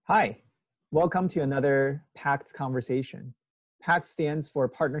Hi, welcome to another PACT conversation. PACT stands for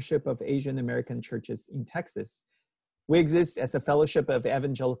Partnership of Asian American Churches in Texas. We exist as a fellowship of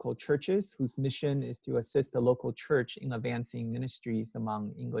evangelical churches whose mission is to assist the local church in advancing ministries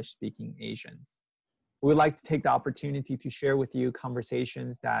among English-speaking Asians. We would like to take the opportunity to share with you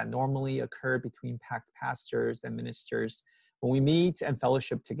conversations that normally occur between PACT pastors and ministers when we meet and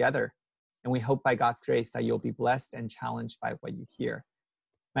fellowship together. And we hope by God's grace that you'll be blessed and challenged by what you hear.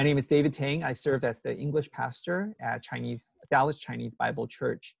 My name is David Tang. I serve as the English pastor at Dallas Chinese Bible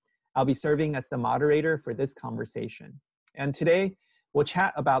Church. I'll be serving as the moderator for this conversation. And today, we'll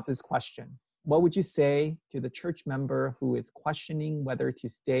chat about this question. What would you say to the church member who is questioning whether to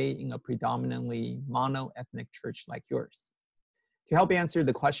stay in a predominantly mono-ethnic church like yours? To help answer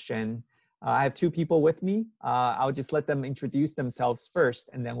the question, I have two people with me. I'll just let them introduce themselves first,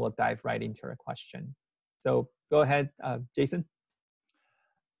 and then we'll dive right into our question. So go ahead, Jason.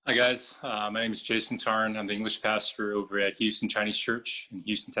 Hi guys, my name is Jason Tarn. I'm the English pastor over at Houston Chinese Church in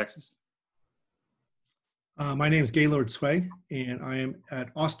Houston, Texas. My name is Gaylord Sui, and I am at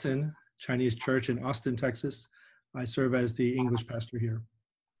Austin Chinese Church in Austin, Texas. I serve as the English pastor here.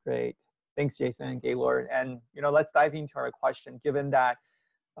 Great. Thanks, Jason and Gaylord. And, let's dive into our question, given that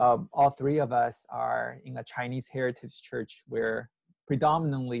all three of us are in a Chinese heritage church where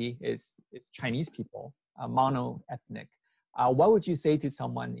predominantly it's Chinese people, mono-ethnic. What would you say to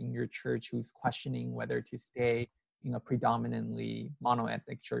someone in your church who's questioning whether to stay in a predominantly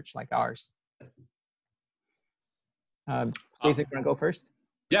mono-ethnic church like ours? Jason, you want to go first?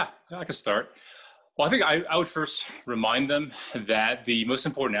 Yeah, I can start. Well, I think I would first remind them that the most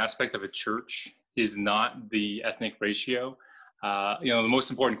important aspect of a church is not the ethnic ratio. The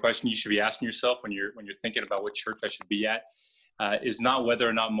most important question you should be asking yourself when you're thinking about what church I should be at is not whether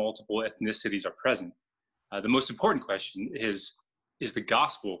or not multiple ethnicities are present. The most important question is the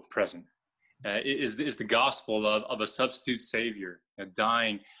gospel present? Is the gospel of a substitute savior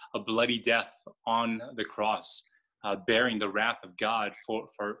dying a bloody death on the cross, bearing the wrath of God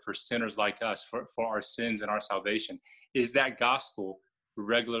for sinners like us, for our sins and our salvation? Is that gospel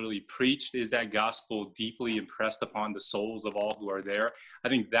regularly preached? Is that gospel deeply impressed upon the souls of all who are there? I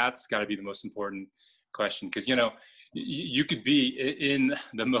think that's got to be the most important question, because you could be in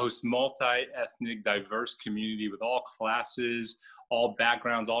the most multi-ethnic, diverse community with all classes, all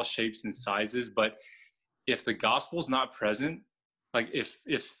backgrounds, all shapes and sizes. But if the gospel is not present, like if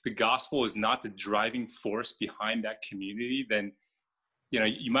the gospel is not the driving force behind that community, then,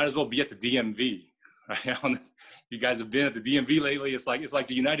 you might as well be at the DMV. Right? I don't know if you guys have been at the DMV lately. It's like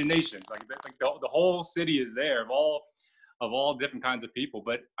the United Nations. Like the whole city is there of all different kinds of people.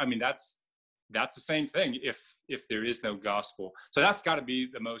 But I mean, that's the same thing if there is no gospel. So that's got to be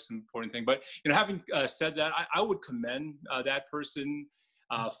the most important thing. But having said that, I would commend that person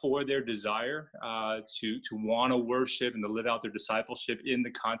for their desire to want to worship and to live out their discipleship in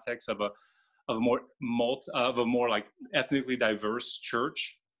the context of a more like ethnically diverse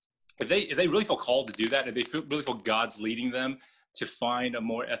church. If they really feel called to do that, if they really feel God's leading them to find a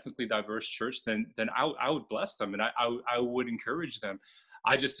more ethnically diverse church, then I would bless them, and I would encourage them.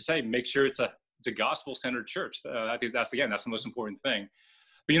 I just to say, make sure it's a gospel-centered church. I think that's the most important thing.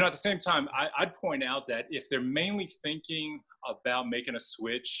 But at the same time, I'd point out that if they're mainly thinking about making a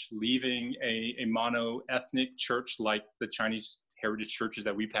switch, leaving a mono-ethnic church like the Chinese heritage churches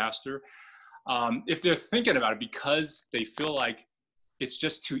that we pastor, if they're thinking about it because they feel like it's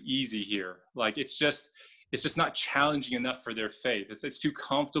just too easy here, like it's just not challenging enough for their faith. It's too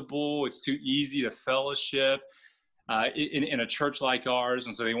comfortable. It's too easy to fellowship in a church like ours,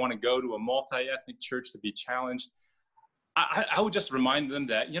 and so they want to go to a multi-ethnic church to be challenged. I would just remind them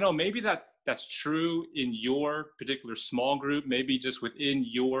that maybe that's true in your particular small group, maybe just within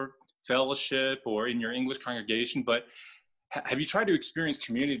your fellowship or in your English congregation. But have you tried to experience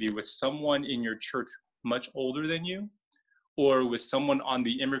community with someone in your church much older than you, or with someone on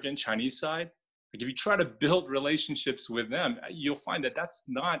the immigrant Chinese side? Like if you try to build relationships with them, you'll find that that's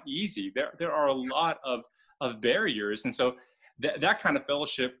not easy. There are a lot of barriers. And so that kind of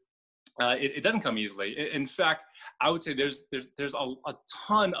fellowship, it doesn't come easily. In fact, I would say there's a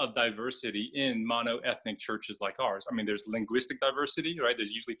ton of diversity in mono-ethnic churches like ours. I mean, there's linguistic diversity, right?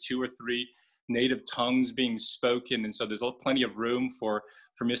 There's usually 2 or 3 native tongues being spoken. And so there's plenty of room for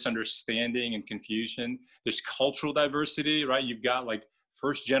misunderstanding and confusion. There's cultural diversity, right? You've got like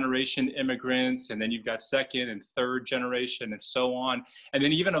first generation immigrants, and then you've got second and third generation and so on. And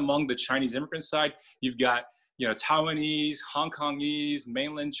then even among the Chinese immigrant side, you've got, Taiwanese, Hong Kongese,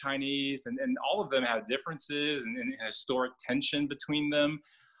 mainland Chinese, and all of them have differences and historic tension between them.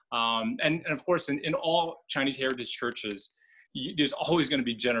 And of course, in all Chinese heritage churches, there's always going to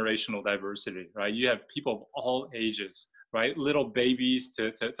be generational diversity, right? You have people of all ages, right? Little babies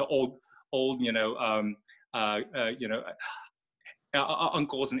to old,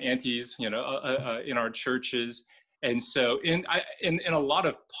 uncles and aunties, in our churches. And so in a lot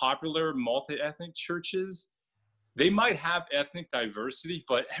of popular multi-ethnic churches, they might have ethnic diversity,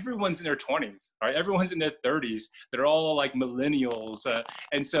 but everyone's in their 20s, right? Everyone's in their 30s. They're all like millennials.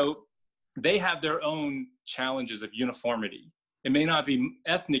 And so they have their own challenges of uniformity. It may not be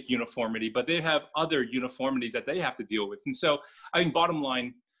ethnic uniformity, but they have other uniformities that they have to deal with. And so I think bottom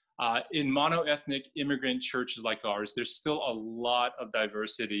line, in mono-ethnic immigrant churches like ours, there's still a lot of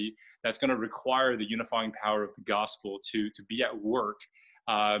diversity that's going to require the unifying power of the gospel to be at work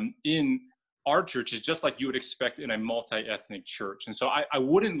in our churches, just like you would expect in a multi-ethnic church. And so I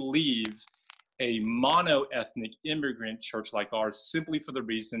wouldn't leave a mono-ethnic immigrant church like ours simply for the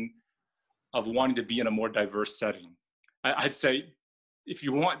reason of wanting to be in a more diverse setting. I'd say, if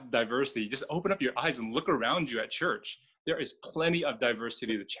you want diversity, just open up your eyes and look around you at church. There is plenty of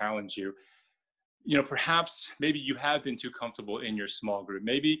diversity to challenge you. Perhaps maybe you have been too comfortable in your small group.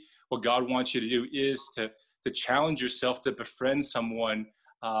 Maybe what God wants you to do is to challenge yourself to befriend someone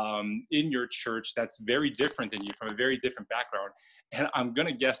in your church that's very different than you, from a very different background. And I'm going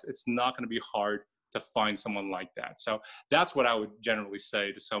to guess it's not going to be hard to find someone like that. So that's what I would generally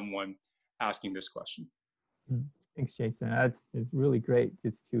say to someone asking this question. Thanks, Jason. It's really great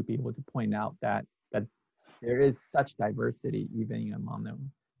just to be able to point out that there is such diversity even in a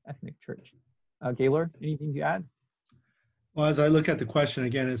mono-ethnic church. Gaylor, anything to add? Well, as I look at the question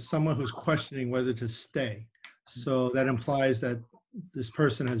again, it's someone who's questioning whether to stay. So that implies that this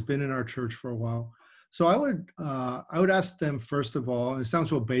person has been in our church for a while. So I would ask them, first of all, and it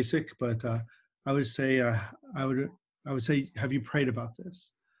sounds real basic, but I would say, have you prayed about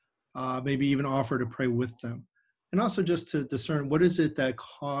this? Maybe even offer to pray with them. And also just to discern, what is it that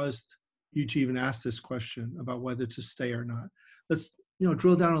caused you to even ask this question about whether to stay or not? Let's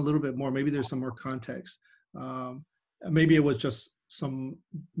drill down a little bit more. Maybe there's some more context. Maybe it was just some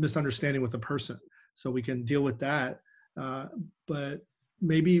misunderstanding with the person, so we can deal with that. But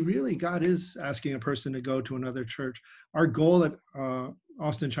maybe really God is asking a person to go to another church. Our goal at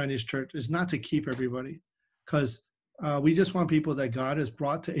Austin Chinese Church is not to keep everybody, because we just want people that God has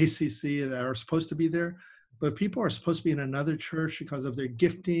brought to ACC that are supposed to be there. But if people are supposed to be in another church because of their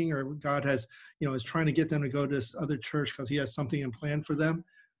gifting, or God has, is trying to get them to go to this other church because he has something in plan for them,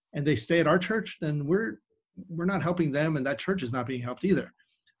 and they stay at our church, then we're not helping them, and that church is not being helped either.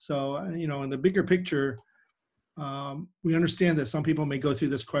 So, in the bigger picture, we understand that some people may go through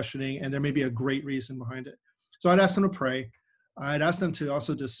this questioning, and there may be a great reason behind it. So I'd ask them to pray. I'd ask them to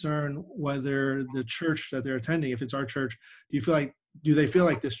also discern whether the church that they're attending, if it's our church, do they feel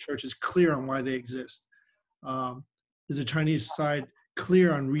like this church is clear on why they exist? Is the Chinese side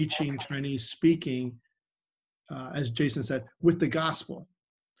clear on reaching Chinese speaking, as Jason said, with the gospel?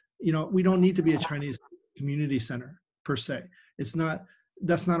 We don't need to be a Chinese community center per se. That's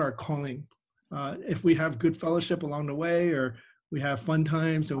not our calling. If we have good fellowship along the way, or we have fun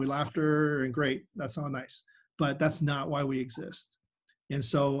times and we laughter and great, that's all nice. But that's not why we exist. And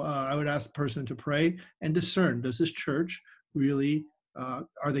so I would ask the person to pray and discern, does this church really,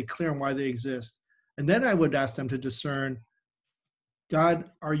 are they clear on why they exist? And then I would ask them to discern,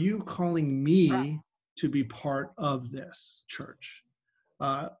 God, are you calling me to be part of this church?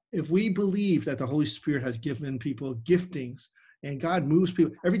 If we believe that the Holy Spirit has given people giftings, and God moves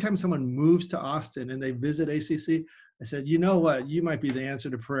people, every time someone moves to Austin and they visit ACC, I said, you know what, you might be the answer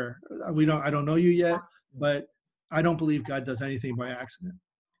to prayer. I don't know you yet, but I don't believe God does anything by accident.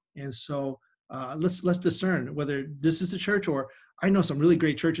 And so let's discern whether this is the church, or I know some really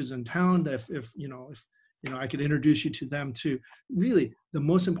great churches in town. If I could introduce you to them too. Really, the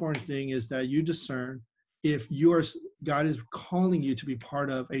most important thing is that you discern if God is calling you to be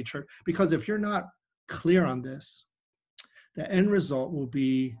part of a church. Because if you're not clear on this, the end result will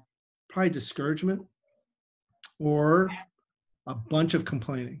be probably discouragement or a bunch of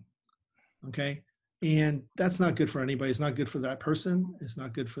complaining. Okay. And that's not good for anybody. It's not good for that person. It's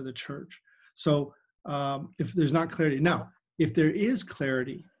not good for the church. So if there's not clarity, now, if there is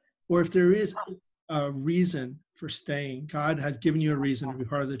clarity, or if there is a reason for staying, God has given you a reason to be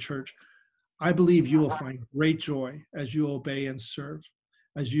part of the church, I believe you will find great joy as you obey and serve,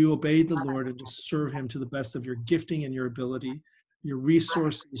 as you obey the Lord and just serve him to the best of your gifting and your ability, your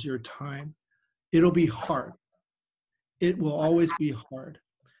resources, your time. It'll be hard. It will always be hard,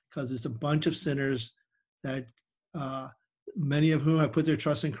 because it's a bunch of sinners that many of whom have put their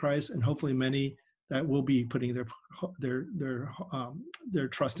trust in Christ, and hopefully many that will be putting their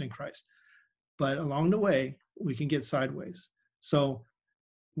trust in Christ. But along the way, we can get sideways. So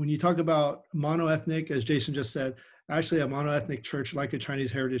when you talk about monoethnic, as Jason just said, actually a monoethnic church like a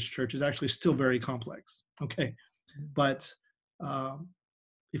Chinese heritage church is actually still very complex. Okay. But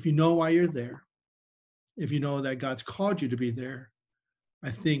if you know why you're there, if you know that God's called you to be there,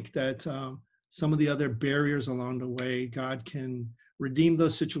 I think that some of the other barriers along the way, God can redeem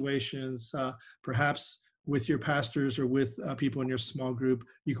those situations. Perhaps with your pastors or with people in your small group,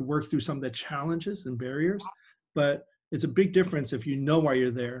 you can work through some of the challenges and barriers. But it's a big difference if you know why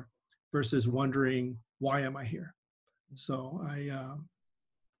you're there versus wondering, why am I here? So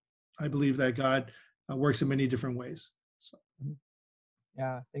I believe that God works in many different ways. So.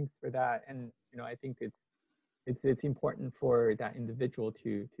 Yeah, thanks for that. And I think it's important for that individual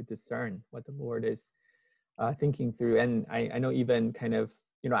to discern what the Lord is thinking through. And I know even kind of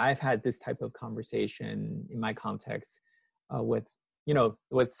I've had this type of conversation in my context with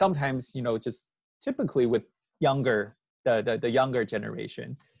sometimes just typically with the younger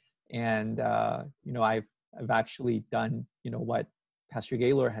generation. And I've actually done what Pastor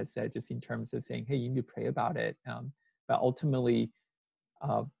Gaylor has said, just in terms of saying, hey, you need to pray about it, but ultimately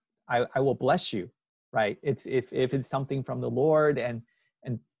I will bless you, right? It's if it's something from the Lord and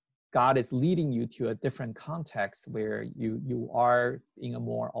God is leading you to a different context where you are in a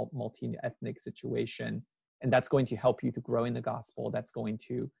more multi-ethnic situation, and that's going to help you to grow in the gospel, that's going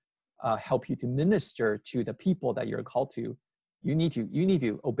to help you to minister to the people that you're called to, you need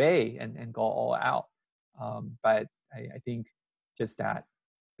to obey and go all out. But I think just that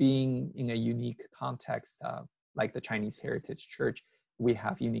being in a unique context, like the Chinese Heritage Church, we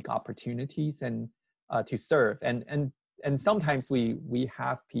have unique opportunities and to serve. And sometimes we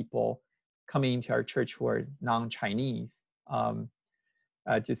have people coming into our church who are non-Chinese.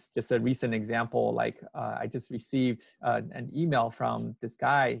 Just a recent example, like I just received an email from this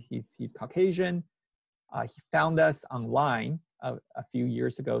guy. He's Caucasian. He found us online a few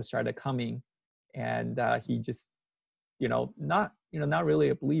years ago, started coming, and he just not really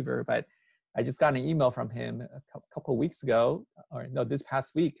a believer, but I just got an email from him a couple of weeks ago, or no, this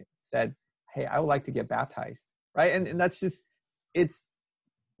past week, said, hey, I would like to get baptized, right? And that's just, it's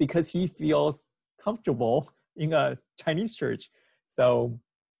because he feels comfortable in a Chinese church. So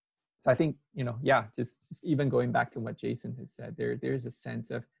I think, just even going back to what Jason has said, there's a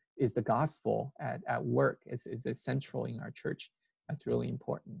sense of, is the gospel at work? Is it central in our church? That's really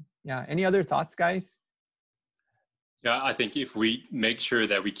important. Yeah. Any other thoughts, guys? Yeah, I think if we make sure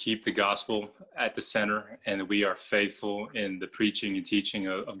that we keep the gospel at the center and we are faithful in the preaching and teaching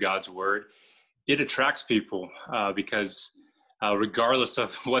of God's word, it attracts people because regardless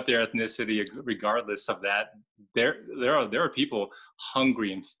of what their ethnicity, regardless of that, there are people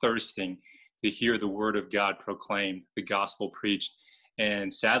hungry and thirsting to hear the word of God proclaimed, the gospel preached.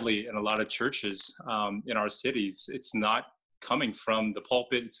 And sadly, in a lot of churches in our cities, it's not coming from the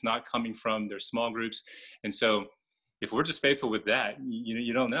pulpit. It's not coming from their small groups. And so if we're just faithful with that,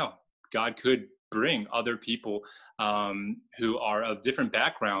 you don't know. God could bring other people who are of different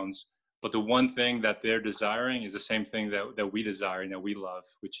backgrounds, but the one thing that they're desiring is the same thing that we desire and that we love,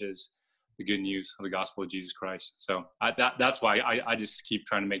 which is the good news of the gospel of Jesus Christ. So that's why I just keep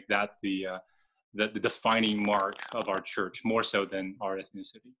trying to make that the defining mark of our church, more so than our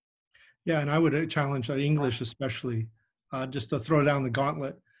ethnicity. Yeah, and I would challenge English especially, just to throw down the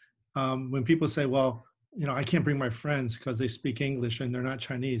gauntlet. When people say, well, I can't bring my friends because they speak English and they're not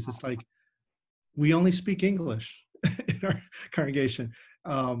Chinese. It's like, we only speak English in our congregation.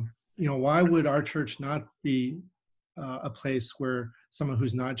 Why would our church not be a place where someone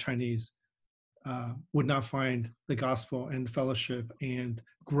who's not Chinese would not find the gospel and fellowship and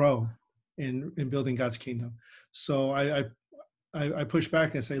grow in building God's kingdom? So I push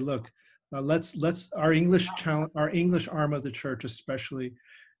back and say, look, let's our English arm of the church especially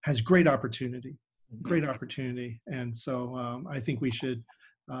has great opportunity. And so I think we should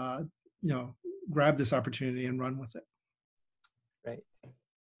grab this opportunity and run with it. Great.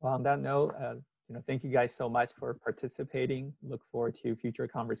 Well, on that note, thank you guys so much for participating. Look forward to future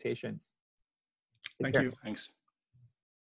conversations. Thank you. Thanks.